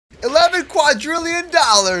$11 quadrillion.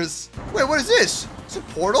 Wait, what is this? Is it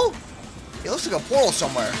a portal? It looks like a portal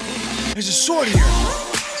somewhere. There's a sword here.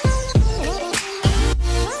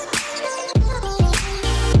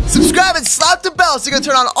 Subscribe and slap the bell so you can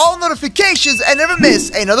turn on all notifications and never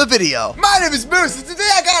miss another video. My name is Moose, and today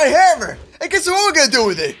I got a hammer. And guess what we're gonna do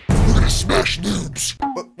with it? We're gonna smash noobs.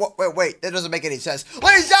 Wait, that doesn't make any sense.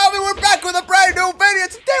 Ladies and gentlemen, we're back with a brand new video.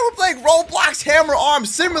 Today we're playing Roblox Hammer Arm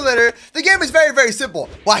Simulator. The game is very, very simple.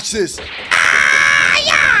 Watch this. Ah,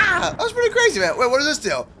 yeah! That was pretty crazy, man. Wait, what does this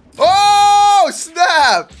do? Oh,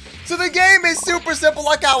 snap! So the game is super simple,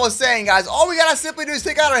 like I was saying, guys. All we gotta simply do is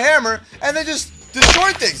take out our hammer and then just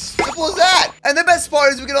destroy things. Simple as that. And the best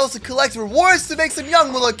part is we can also collect rewards to make some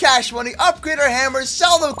young little cash money, upgrade our hammers,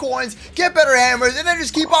 sell them coins, get better hammers, and then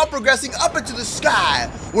just keep on progressing up into the sky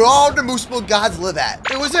where all the MooseCraft gods live at.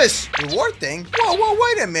 Hey, what's this? Reward thing? Whoa,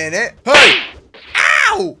 wait a minute. Hey!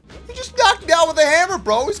 Ow! You just knocked me out with a hammer,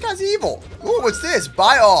 bro. This guy's evil. Ooh, what's this?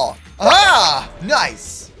 Buy all. Ah!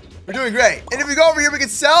 Nice. We're doing great. And if we go over here, we can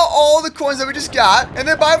sell all the coins that we just got and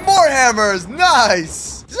then buy more hammers.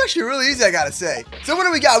 Nice. This is actually really easy, I gotta say. So what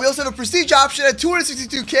do we got? We also have a prestige option at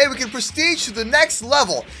 262K. We can prestige to the next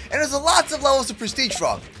level. And there's lots of levels to prestige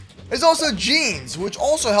from. There's also genes, which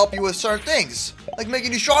also help you with certain things, like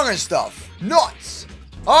making you stronger and stuff. Nuts.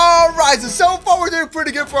 Alright, so far we're doing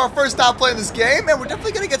pretty good for our first time playing this game, and we're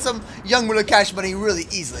definitely gonna get some young little cash money really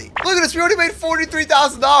easily. Look at this, we already made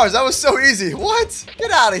 $43,000. That was so easy. What?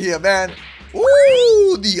 Get out of here, man.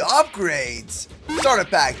 Ooh, the upgrades. Starter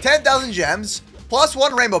pack, 10,000 gems, plus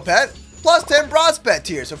 1 rainbow pet, plus 10 bronze pet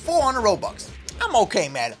tiers, so 400 Robux. I'm okay,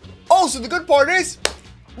 man. Also, the good part is,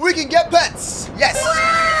 we can get pets. Yes.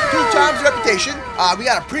 2 times reputation. We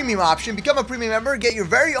got a premium option. Become a premium member. Get your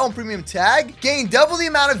very own premium tag. Gain double the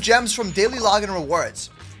amount of gems from daily login rewards.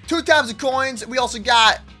 2 times the coins. We also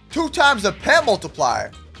got 2 times the pet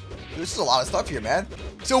multiplier. This is a lot of stuff here, man.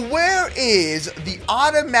 So where is the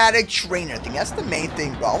automatic trainer thing? That's the main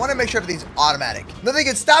thing, bro. I want to make sure everything's automatic. Nothing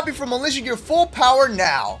can stop you from unleashing your full power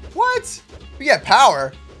now. What? We get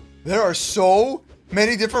power? There are so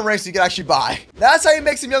many different ranks you can actually buy. That's how you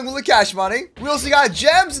make some young little cash money. We also got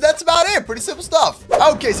gems, and that's about it. Pretty simple stuff.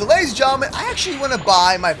 Okay, so ladies and gentlemen, I actually want to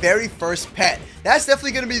buy my very first pet. That's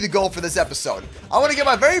definitely going to be the goal for this episode. I want to get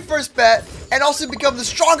my very first pet and also become the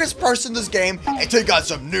strongest person in this game and take on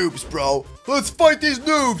some noobs, bro. Let's fight these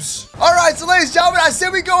noobs. All right, so ladies and gentlemen, I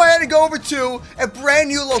said we go ahead and go over to a brand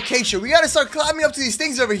new location. We got to start climbing up to these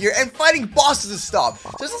things over here and fighting bosses and stuff.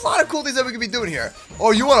 There's a lot of cool things that we can be doing here.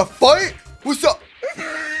 Oh, you want to fight? What's up?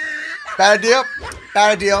 Bad idea.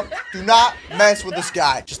 Bad idea. Do not mess with this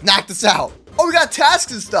guy. Just knock this out. Oh, we got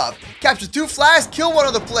tasks and stuff. Capture 2 flags, kill 1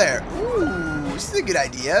 other player. Ooh, this is a good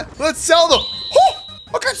idea. Let's sell them. Oh,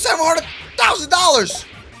 I got $700,000.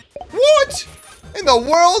 What in the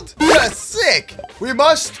world? That's sick. We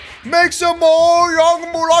must make some more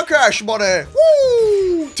young moolah cash money.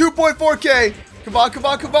 Woo! 2.4K. Come on, come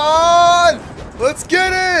on, come on. Let's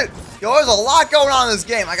get it. Yo, there's a lot going on in this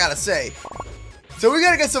game, I gotta say. So we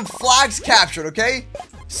gotta get some flags captured, okay?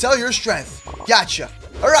 Sell your strength. Gotcha.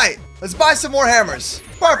 All right, let's buy some more hammers.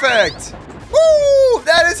 Perfect. Woo!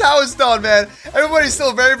 That is how it's done, man. Everybody's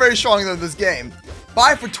still very, very strong in this game.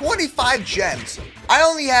 Buy for 25 gems. I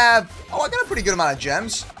only have, I got a pretty good amount of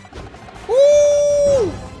gems.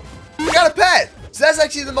 Woo! We got a pet. So that's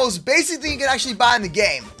actually the most basic thing you can actually buy in the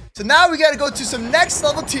game. So now we gotta go to some next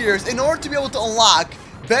level tiers in order to be able to unlock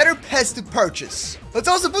better pets to purchase. Let's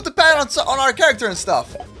also put the pet on our character and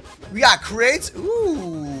stuff. We got crates.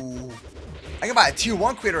 Ooh. I can buy a tier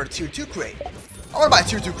 1 crate or a tier 2 crate. I want to buy a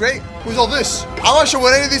tier 2 crate. What's all this? I'm not sure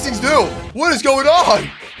what any of these things do. What is going on?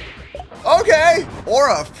 Okay.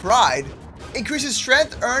 Aura of Pride. Increases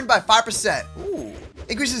strength earned by 5%. Ooh.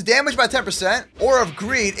 Increases damage by 10%. Aura of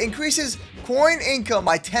Greed. Increases coin income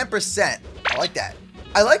by 10%. I like that.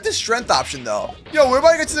 I like the strength option, though. Yo, we're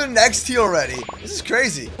about to get to the next tier already. This is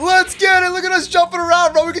crazy. Let's get it. Look at us jumping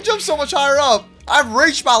around, bro. We can jump so much higher up. I've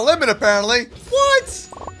reached my limit, apparently. What?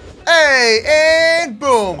 Hey, and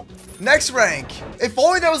boom. Next rank. If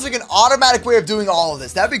only there was like an automatic way of doing all of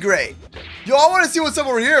this. That'd be great. Yo, I want to see what's up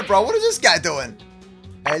over here, bro. What is this guy doing?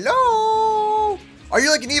 Hello? Are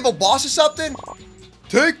you like an evil boss or something?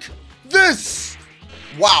 Take this.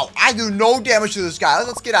 Wow, I do no damage to this guy.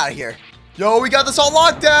 Let's get out of here. Yo, we got this all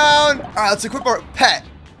locked down. All right, let's equip our pet.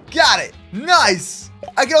 Got it. Nice.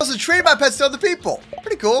 I can also trade my pets to other people.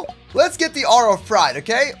 Pretty cool. Let's get the Aura of Pride,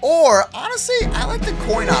 okay? Or, honestly, I like the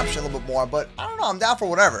coin option a little bit more, but I don't know. I'm down for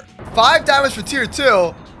whatever. 5 diamonds for tier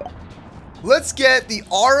 2. Let's get the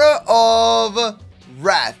Aura of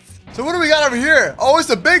Wrath. So what do we got over here? Oh, it's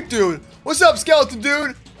a big dude. What's up, skeleton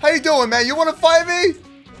dude? How you doing, man? You want to fight me?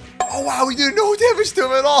 Oh, wow, we did no damage to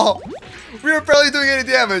him at all. We were barely doing any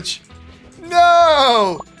damage.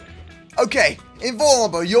 No. Okay,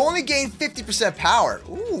 invulnerable. You only gain 50% power.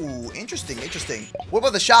 Ooh, interesting, interesting. What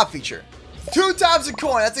about the shop feature? 2 times a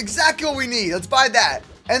coin. That's exactly what we need. Let's buy that.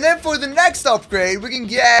 And then for the next upgrade, we can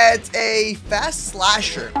get a fast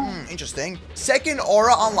slasher. Interesting. Second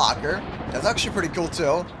aura unlocker. That's actually pretty cool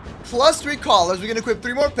too. Plus 3 collars. We can equip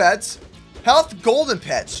 3 more pets. Health golden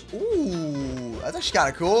pets. Ooh, that's actually kind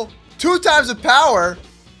of cool. 2 times the power.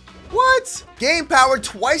 What? Gain power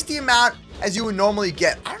twice the amount as you would normally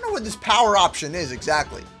get. I don't know what this power option is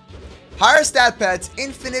exactly. Higher stat pets,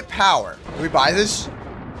 infinite power. Can we buy this?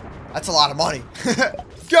 That's a lot of money.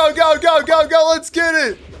 Go, go, go, go, go. Let's get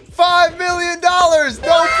it. $5 million.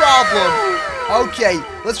 No problem. Okay,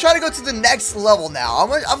 let's try to go to the next level now.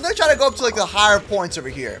 I'm gonna try to go up to like the higher points over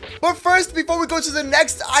here. But first, before we go to the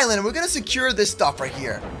next island, we're gonna secure this stuff right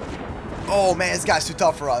here. Oh man, this guy's too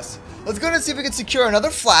tough for us. Let's go and see if we can secure another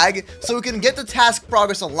flag so we can get the task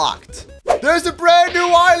progress unlocked. There's a brand new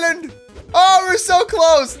island. Oh, we're so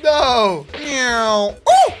close. No.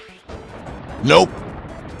 Oh. Nope.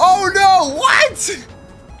 Oh no, what?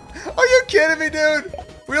 Are you kidding me, dude?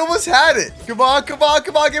 We almost had it. Come on, come on,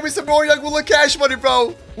 come on. Give me some more Young Willa cash money,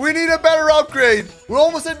 bro. We need a better upgrade. We're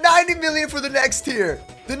almost at 90 million for the next tier.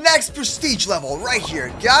 The next prestige level right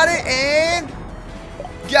here. Got it and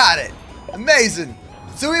got it. Amazing.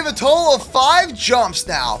 So we have a total of 5 jumps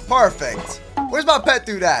now. Perfect. Where's my pet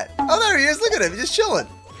dude at? Oh, there he is. Look at him. He's just chilling.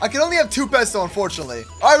 I can only have 2 pets though, unfortunately.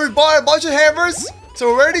 All right, we bought a bunch of hammers. So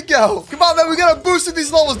we're ready to go. Come on, man. We gotta boost in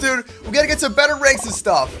these levels, dude. We gotta get some better ranks and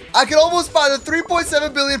stuff. I can almost buy the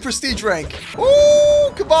 3.7 billion prestige rank.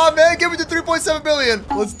 Ooh, come on, man. Give me the 3.7 billion.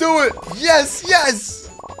 Let's do it. Yes, yes.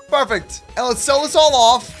 Perfect. And let's sell this all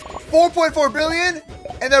off. 4.4 billion.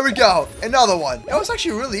 And there we go. Another one. That was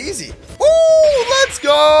actually really easy. Ooh, let's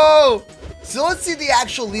go. So let's see the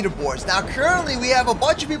actual leaderboards. Now, currently, we have a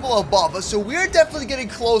bunch of people above us, so we're definitely getting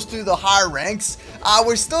close to the higher ranks.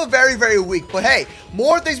 We're still very, very weak, but hey,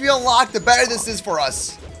 more things we unlock, the better this is for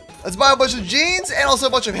us. Let's buy a bunch of jeans and also a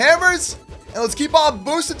bunch of hammers, and let's keep on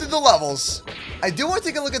boosting through the levels. I do want to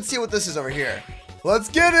take a look and see what this is over here. Let's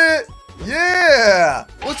get it. Yeah.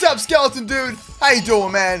 What's up, skeleton dude? How you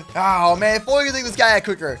doing, man? Oh, man, if only you think this guy had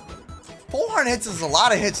quicker. 400 hits is a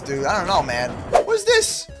lot of hits, dude. I don't know, man. What is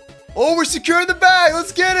this? Oh, we're securing the bag.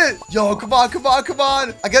 Let's get it. Yo, come on, come on, come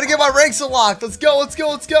on. I gotta get my ranks unlocked. Let's go, let's go,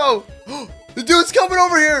 let's go. The dude's coming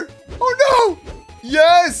over here. Oh, no.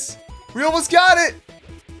 Yes. We almost got it.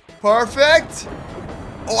 Perfect.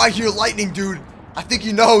 Oh, I hear lightning, dude. I think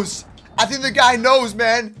he knows. I think the guy knows,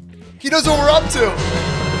 man. He knows what we're up to.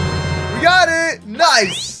 We got it.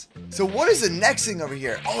 Nice. So what is the next thing over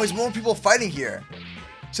here? Oh, there's more people fighting here.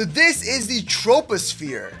 So this is the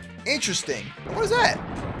troposphere. Interesting. What is that?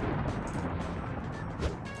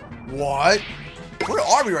 What? Where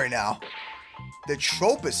are we right now? The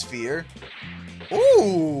troposphere?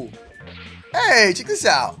 Ooh. Hey, check this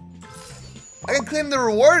out. I can claim the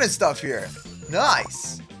reward and stuff here.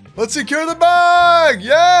 Nice. Let's secure the bag.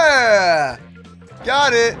 Yeah.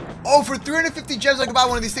 Got it. Oh, for 350 gems, I can buy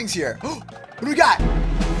one of these things here. What do we got?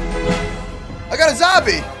 I got a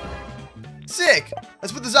zombie. Sick.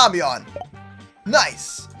 Let's put the zombie on.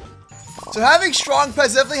 Nice. So having strong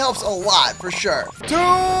pets definitely helps a lot, for sure. To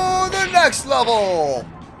the next level.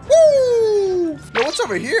 Woo! Yo, what's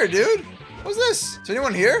over here, dude? What's this? Is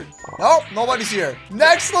anyone here? Nope, nobody's here.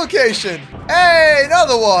 Next location. Hey,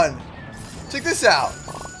 another one. Check this out.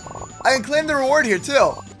 I can claim the reward here,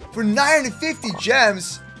 too. For 950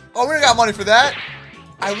 gems. Oh, we don't got money for that.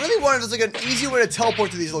 I really wanted just like an easy way to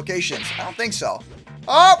teleport to these locations. I don't think so.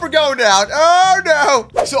 Oh, we're going down. Oh,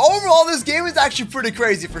 no. So overall, this game is actually pretty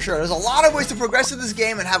crazy for sure. There's a lot of ways to progress in this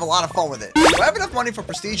game and have a lot of fun with it. Do I have enough money for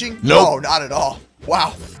prestiging? Nope. No, not at all.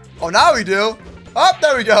 Wow. Oh, now we do. Oh,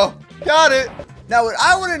 there we go. Got it. Now, what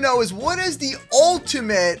I want to know is what is the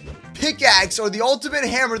ultimate pickaxe or the ultimate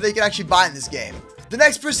hammer they can actually buy in this game? The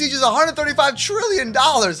next prestige is $135 trillion.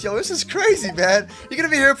 Yo, this is crazy, man. You're going to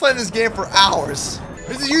be here playing this game for hours.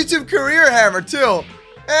 There's a YouTube career hammer, too.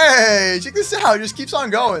 Hey, check this out. It just keeps on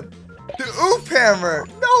going. The oof hammer.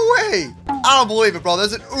 No way. I don't believe it, bro.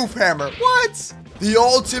 There's an oof hammer. What? The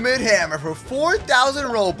ultimate hammer for 4,000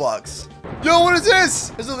 Robux. Yo, what is this?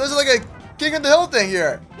 There's like a King of the Hill thing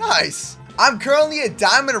here. Nice. I'm currently at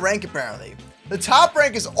diamond rank, apparently. The top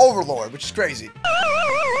rank is Overlord, which is crazy.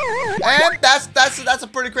 And that's a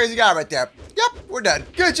pretty crazy guy right there. Yep, we're done.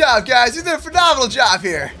 Good job, guys. You did a phenomenal job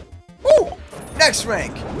here. Woo! Next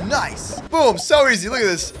rank. Nice. Boom. So easy. Look at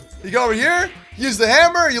this. You go over here, use the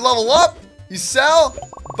hammer, you level up, you sell,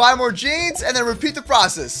 buy more genes, and then repeat the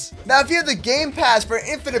process. Now, if you have the game pass for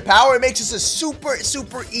infinite power, it makes this a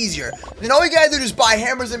super easier. Then all you gotta do is buy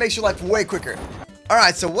hammers and makes your life way quicker. All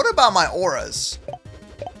right, so what about my auras?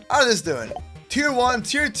 How are this doing? Tier 1,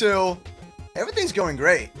 Tier 2. Everything's going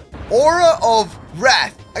great. Aura of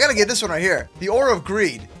Wrath. I gotta get this one right here. The Aura of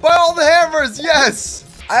Greed. Buy all the hammers, yes!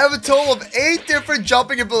 I have a total of 8 different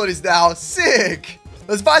jumping abilities now. Sick!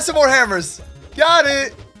 Let's buy some more hammers. Got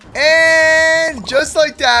it! And just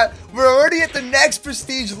like that, we're already at the next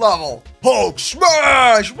prestige level. Hulk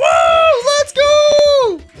smash! Woo! Let's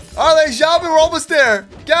go! Alright, ladies and gentlemen, we're almost there.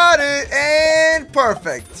 Got it! And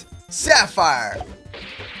perfect. Sapphire.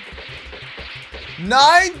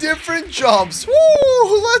 9 different jumps.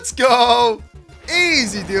 Woo! Let's go!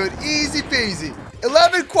 Easy, dude. Easy peasy.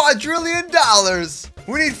 $11 quadrillion.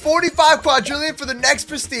 We need 45 quadrillion for the next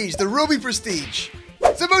prestige, the Ruby Prestige.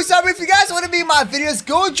 So MooseCraft, if you guys want to be in my videos,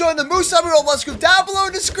 go and join the MooseCraft Roblox group down below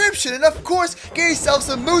in the description. And of course, get yourself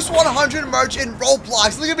some Moose 100 merch in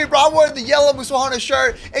Roblox. Look at me, bro. I'm wearing the yellow Moose 100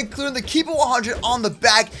 shirt, including the Keep It 100 on the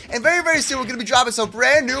back. And very soon, we're going to be dropping some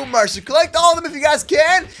brand new merch. So collect all of them if you guys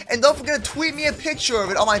can. And don't forget to tweet me a picture of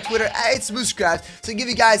it on my Twitter at It's MooseCraft, so I can give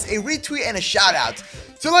you guys a retweet and a shout out.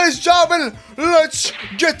 So ladies and gentlemen, let's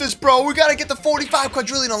get this, bro. We got to get the 45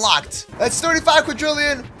 quadrillion unlocked. That's 35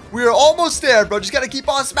 quadrillion. We are almost there, bro. Just got to keep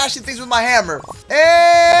on smashing things with my hammer.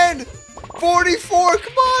 And 44.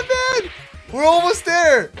 Come on, man. We're almost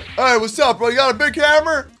there. Hey, what's up, bro? You got a big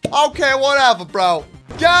hammer? Okay, whatever, bro.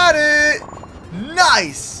 Got it.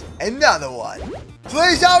 Nice. Another one. So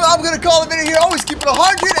ladies and gentlemen, I'm going to call it a minute here. Always keep it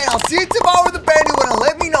 100, and I'll see you tomorrow with a brand new one. And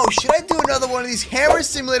let me know, should I do another one of these hammer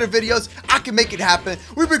simulator videos? I can make it happen.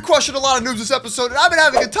 We've been crushing a lot of noobs this episode, and I've been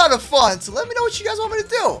having a ton of fun. So let me know what you guys want me to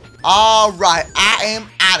do. All right, I am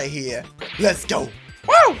out of here. Let's go.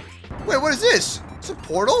 Woo! Wait, what is this? It's a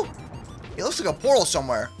portal? It looks like a portal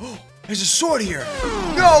somewhere. There's a sword here.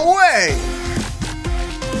 No way!